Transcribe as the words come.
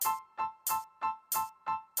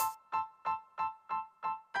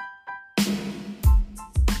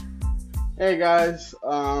Hey guys,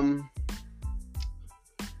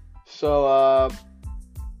 so uh,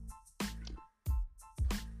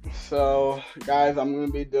 guys, I'm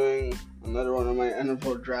gonna be doing another one of my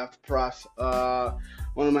NFL draft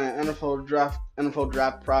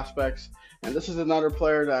prospects, and this is another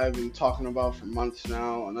player that I've been talking about for months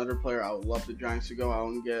now. Another player I would love the Giants to go out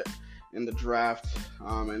and get in the draft,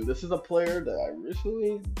 and this is a player that I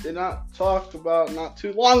recently did not talk about not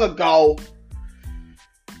too long ago,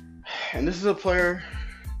 and this is a player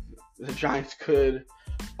the Giants could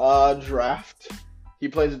draft. He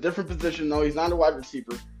plays a different position though. He's not a wide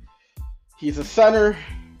receiver. He's a center.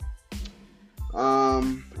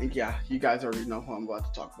 And yeah, you guys already know who I'm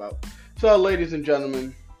about to talk about. So, ladies and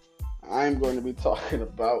gentlemen, I'm going to be talking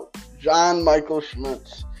about Michael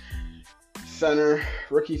Schmitz, center,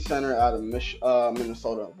 rookie center out of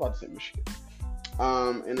Minnesota. I'm about to say Michigan.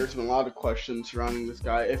 And there's been a lot of questions surrounding this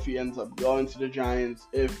guy. If he ends up going to the Giants,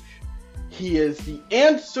 if he is the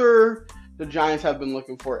answer the Giants have been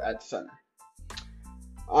looking for at center.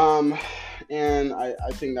 And I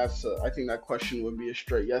think that question would be a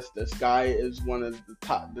straight yes. This guy is one of the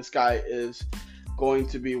top. This guy is going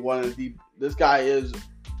to be This guy is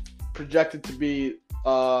projected to be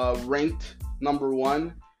ranked number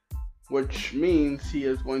 1, which means he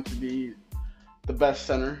is going to be the best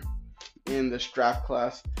center in this draft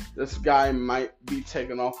class. This guy might be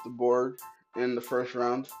taken off the board in the first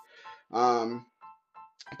round.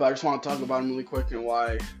 But I just want to talk about him really quick and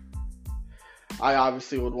why I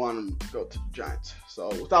obviously would want him to go to the Giants. So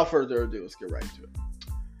without further ado, let's get right into it.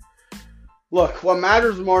 Look, what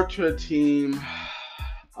matters more to a team,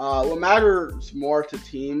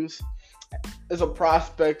 teams is a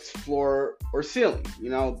prospect's floor or ceiling. You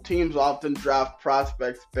know, teams often draft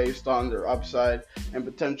prospects based on their upside and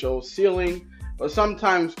potential ceiling, but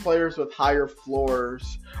sometimes players with higher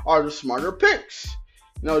floors are the smarter picks.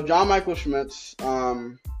 You know, Michael Schmitz,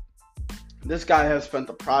 this guy has spent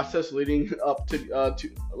the process leading up to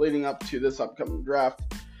this upcoming draft,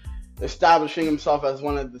 establishing himself as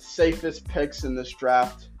one of the safest picks in this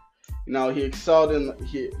draft. You know, he excelled in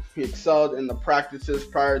the practices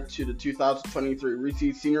prior to the 2023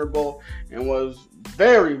 Reese's Senior Bowl and was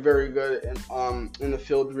very, very good in the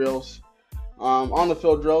field drills. On the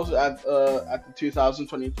field drills at the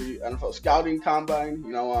 2023 NFL Scouting Combine.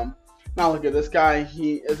 You know, now look at this guy.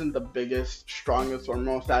 He isn't the biggest, strongest, or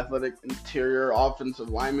most athletic interior offensive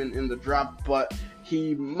lineman in the draft, but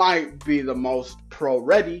he might be the most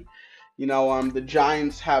pro-ready. You know, the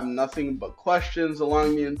Giants have nothing but questions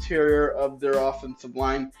along the interior of their offensive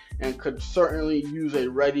line and could certainly use a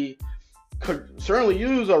ready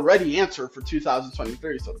answer for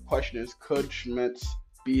 2023. So the question is, could Schmitz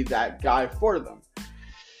be that guy for them?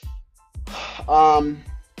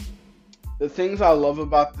 The things I love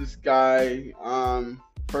about this guy,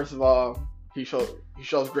 first of all, he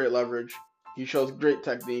shows great leverage. He shows great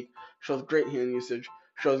technique. Shows great hand usage.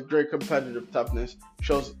 Shows great competitive toughness.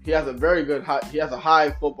 He has a high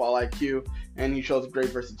football IQ, and he shows great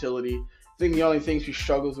versatility. I think the only things he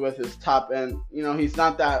struggles with is top end. You know, he's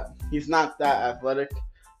not that athletic,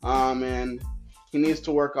 and he needs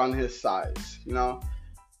to work on his size. You know.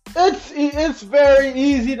 It's very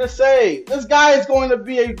easy to say. This guy is going to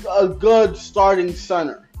be a good starting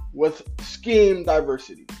center with scheme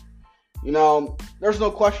diversity. You know, there's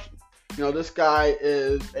no question. You know, this guy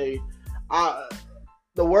is the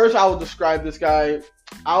words I would describe this guy,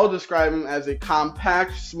 I would describe him as a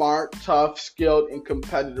compact, smart, tough, skilled, and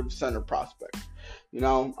competitive center prospect. You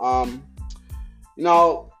know,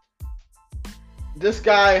 this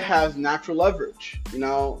guy has natural leverage.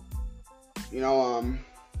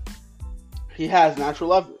 He has natural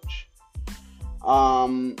leverage.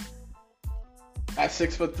 At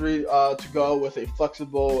 6'3" to go with a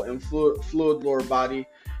flexible and fluid lower body,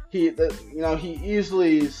 he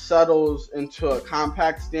easily settles into a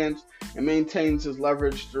compact stance and maintains his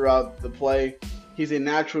leverage throughout the play. He's a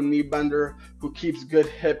natural knee bender who keeps good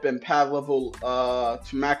hip and pad level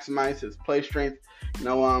to maximize his play strength.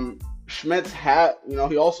 Schmitz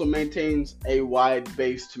he also maintains a wide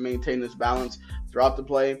base to maintain his balance throughout the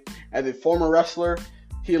play. As a former wrestler,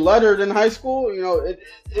 he lettered in high school. You know,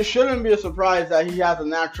 it shouldn't be a surprise that he has a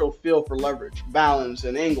natural feel for leverage, balance,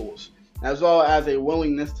 and angles, as well as a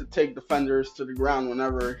willingness to take defenders to the ground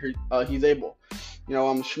whenever he's able. You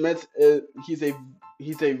know, Schmitz he's a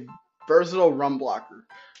versatile run blocker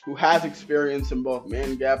who has experience in both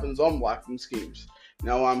man gap and zone blocking schemes. You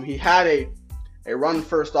know, he had a run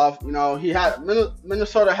first off. You know,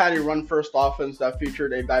 Minnesota had a run first offense that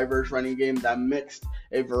featured a diverse running game that mixed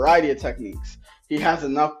a variety of techniques. He has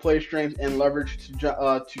enough play strength and leverage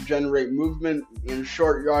to generate movement in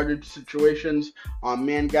short yardage situations on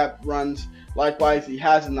man gap runs. Likewise, he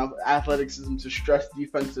has enough athleticism to stress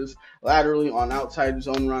defenses laterally on outside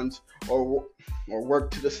zone runs or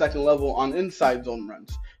work to the second level on inside zone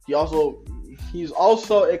runs. He's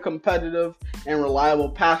also a competitive and reliable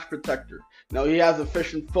pass protector. He has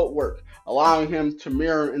efficient footwork, allowing him to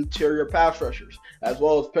mirror interior pass rushers, as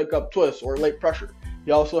well as pick up twists or late pressure. He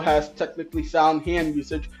also has technically sound hand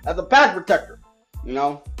usage as a pass protector.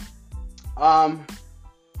 Another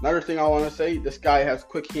thing I want to say, this guy has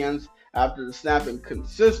quick hands after the snap and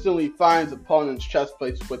consistently finds opponents' chest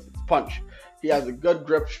plates with his punch. He has a good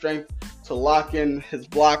grip strength to lock in his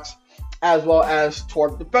blocks as well as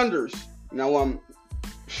toward defenders.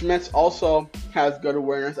 Schmitz also has good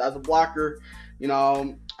awareness as a blocker,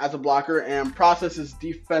 and processes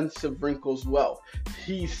defensive wrinkles well.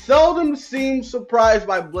 He seldom seems surprised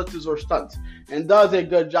by blitzes or stunts and does a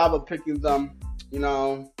good job of picking them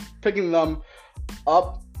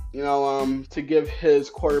up, to give his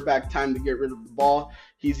quarterback time to get rid of the ball.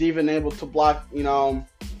 He's even able to block,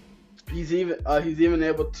 he's even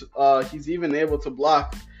able to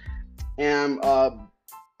block and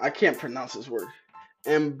I can't pronounce this word.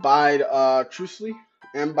 Ambidextrously.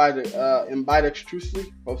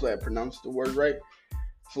 Hopefully I pronounced the word right.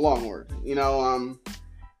 It's a long word.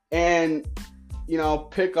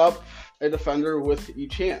 Pick up a defender with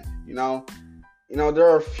each hand. There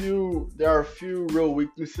are a few real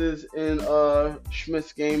weaknesses in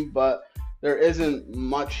Schmidt's game, but there isn't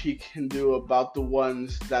much he can do about the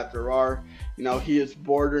ones that there are. He is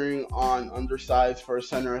bordering on undersized for a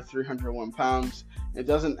center at 301 pounds. It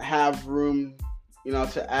doesn't have room,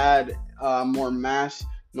 to add more mass,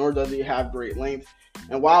 nor does he have great length.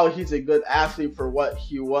 And while he's a good athlete for what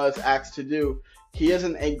he was asked to do, he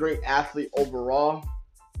isn't a great athlete overall.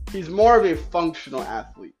 He's more of a functional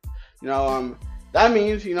athlete. That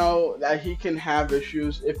means, that he can have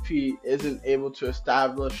issues if he isn't able to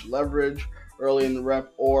establish leverage early in the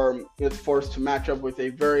rep or is forced to match up with a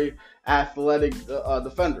very athletic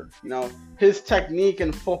defender. His technique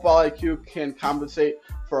and football IQ can compensate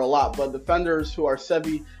for a lot, but defenders who are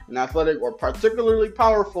savvy and athletic or particularly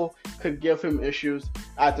powerful could give him issues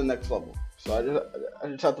at the next level. So I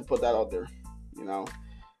just have to put that out there,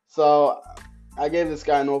 So I gave this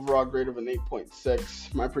guy an overall grade of an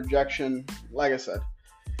 8.6. My projection, like I said,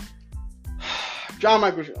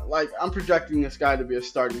 I'm projecting this guy to be a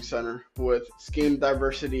starting center with scheme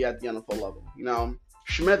diversity at the NFL level.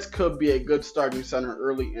 Schmitz could be a good starting center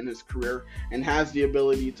early in his career and has the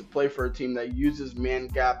ability to play for a team that uses man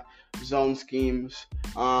gap zone schemes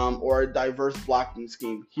or a diverse blocking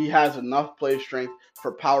scheme. He has enough play strength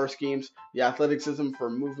for power schemes, the athleticism for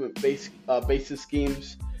movement basis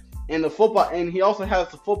schemes, and he also has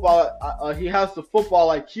the football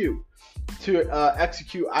IQ to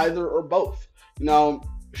execute either or both.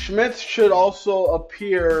 Schmitz should also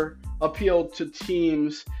appeal to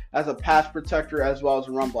teams as a pass protector as well as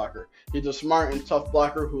a run blocker. He's a smart and tough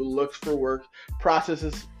blocker who looks for work,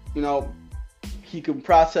 processes, he can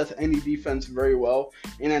process any defense very well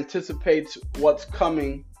and anticipates what's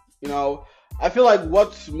coming. I feel like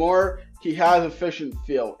what's more, he has efficient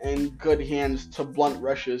feel and good hands to blunt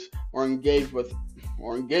rushes or engage with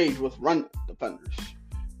run defenders.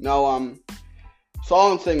 So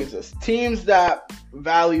all I'm saying is this: teams that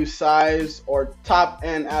value size or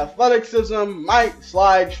top-end athleticism might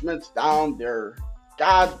slide Schmitz down their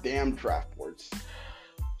goddamn draft boards.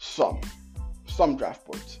 Some draft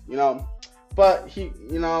boards, But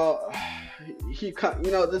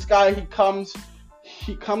this guy, he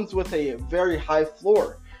comes with a very high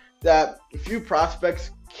floor that few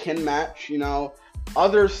prospects can match.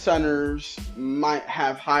 Other centers might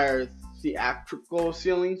have higher theatrical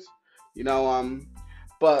ceilings.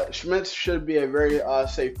 But Schmitz should be a very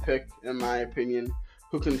safe pick, in my opinion,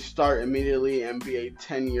 who can start immediately and be a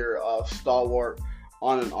 10-year stalwart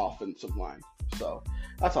on an offensive line. So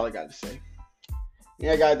that's all I got to say.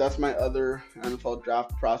 Yeah, guys, that's my other NFL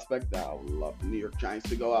draft prospect that I would love the New York Giants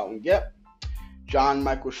to go out and get.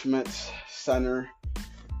 Michael Schmitz, center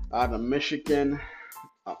out of Michigan.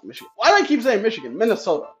 Michigan. Why do I keep saying Michigan?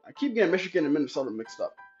 Minnesota. I keep getting Michigan and Minnesota mixed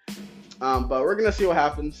up. But we're going to see what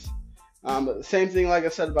happens. But the same thing, like I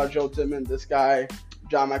said about Joe Tippmann, this guy,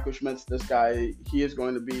 Michael Schmitz, this guy, he is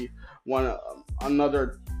going to be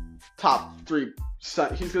another top three.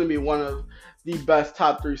 He's going to be one of the best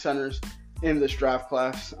top three centers in this draft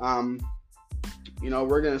class. We're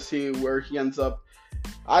going to see where he ends up.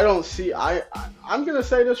 I'm going to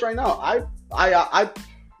say this right now. I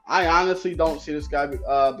honestly don't see this guy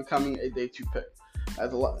becoming a day two pick.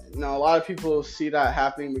 As a lot of people see that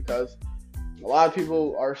happening because A lot of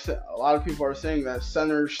people are saying that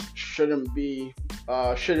centers shouldn't be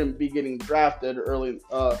getting drafted early in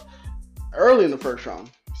the first round.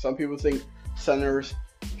 Some people think centers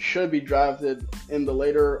should be drafted in the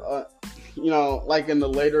later, like in the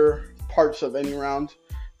later parts of any round,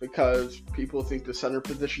 because people think the center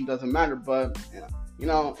position doesn't matter. But in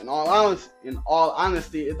all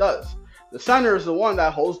honesty, it does. The center is the one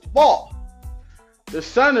that holds the ball. The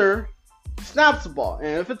center snaps the ball,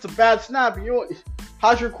 and if it's a bad snap,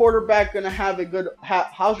 how's your quarterback gonna have a good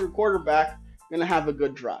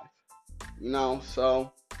drive?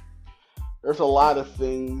 So there's a lot of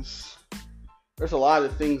things. There's a lot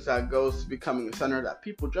of things that goes to becoming a center that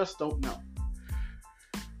people just don't know.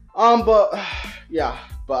 But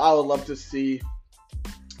I would love to see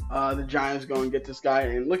the Giants go and get this guy.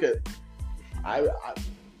 And look at,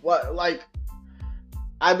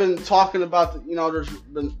 I've been talking about,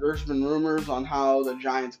 there's been rumors on how the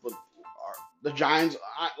Giants I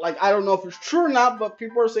don't know if it's true or not, but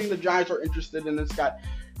people are saying the Giants are interested in this guy,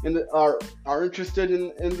 are interested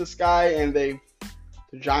in this guy, and the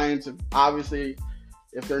Giants, obviously,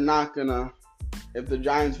 if the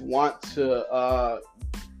Giants want to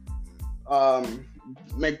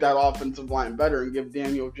make that offensive line better and give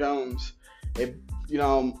Daniel Jones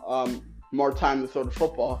more time to throw the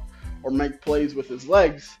football or make plays with his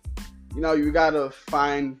legs, you gotta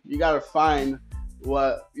find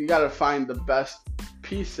the best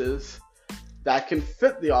pieces that can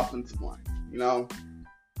fit the offensive line,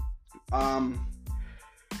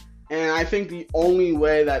 and I think the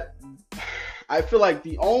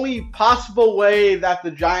only possible way that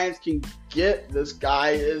the Giants can get this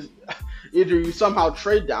guy is either you somehow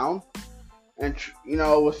trade down and,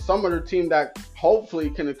 with some other team that hopefully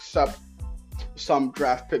can accept some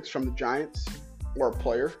draft picks from the Giants or a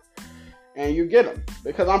player, and you get him.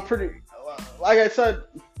 Because like I said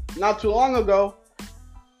not too long ago,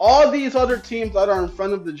 all these other teams that are in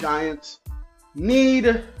front of the Giants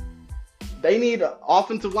need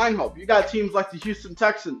offensive line help. You got teams like the Houston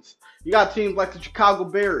Texans. You got teams like the Chicago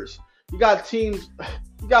Bears. You got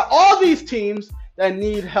all these teams that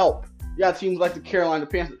need help. You got teams like the Carolina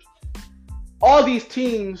Panthers. All these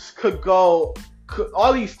teams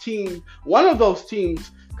one of those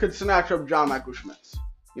teams could snatch up John Michael Schmitz,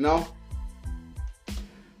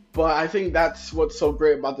 But I think that's what's so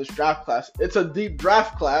great about this draft class. It's a deep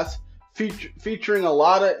draft class featuring a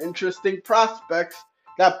lot of interesting prospects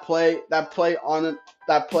that play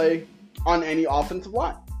on any offensive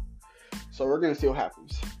line. So we're gonna see what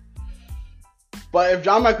happens. But if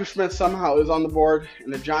John Michael Schmitz somehow is on the board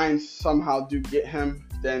and the Giants somehow do get him,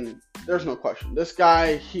 then there's no question. This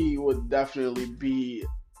guy, he would definitely be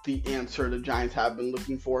the answer the Giants have been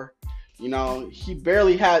looking for. He doesn't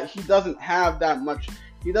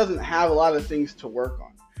have a lot of things to work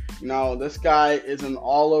on. This guy is an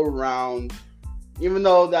all-around, even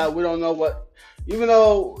though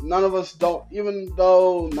none of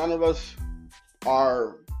us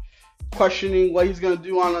are questioning what he's going to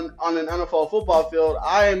do on an NFL football field,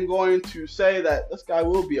 I am going to say that this guy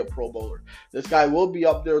will be a Pro Bowler. This guy will be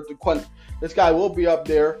up there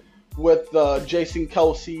with the Jason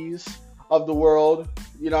Kelce's of the world,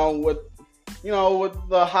 with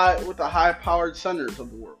the high-powered centers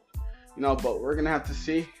of the world, But we're gonna have to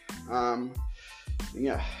see. But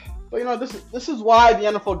this is why the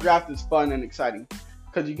NFL draft is fun and exciting,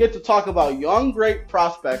 because you get to talk about young, great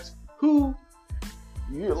prospects who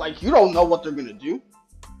you don't know what they're gonna do.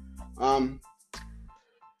 But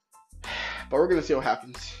we're gonna see what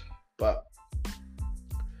happens. But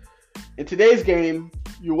in today's game,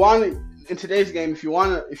 if you want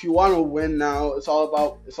to win now, it's all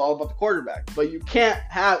about the quarterback. But your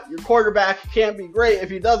quarterback can't be great if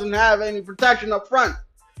he doesn't have any protection up front.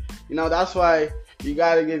 That's why you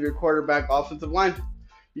got to give your quarterback offensive line.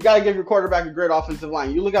 You got to give your quarterback a great offensive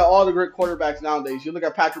line. You look at all the great quarterbacks nowadays. You look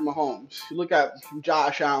at Patrick Mahomes. You look at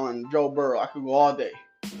Josh Allen, Joe Burrow. I could go all day.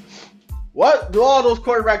 What do all those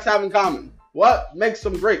quarterbacks have in common? What makes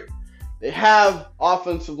them great? They have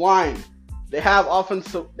offensive line. They have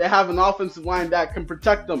an offensive line that can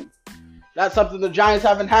protect them. That's something the Giants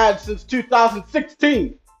haven't had since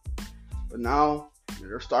 2016. But now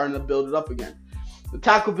they're starting to build it up again. The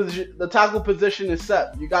tackle position is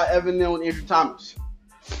set. You got Evan Neal and Andrew Thomas.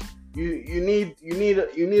 You need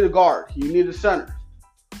a guard. You need a center.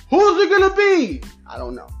 Who's it gonna be? I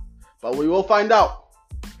don't know, but we will find out.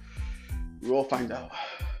 But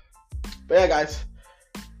yeah, guys,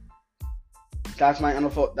 that's my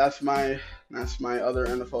NFL. That's my other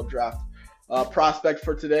NFL draft prospect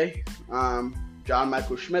for today. John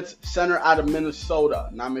Michael Schmitz, center out of Minnesota,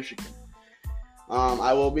 not Michigan.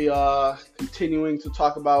 I will be continuing to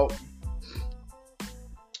talk about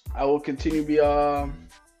I will continue to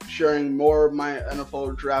be sharing more of my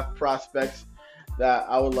NFL draft prospects that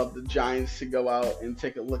I would love the Giants to go out and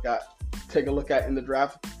take a look at in the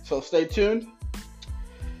draft. So stay tuned.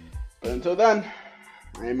 But until then,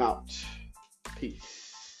 I am out. Peace.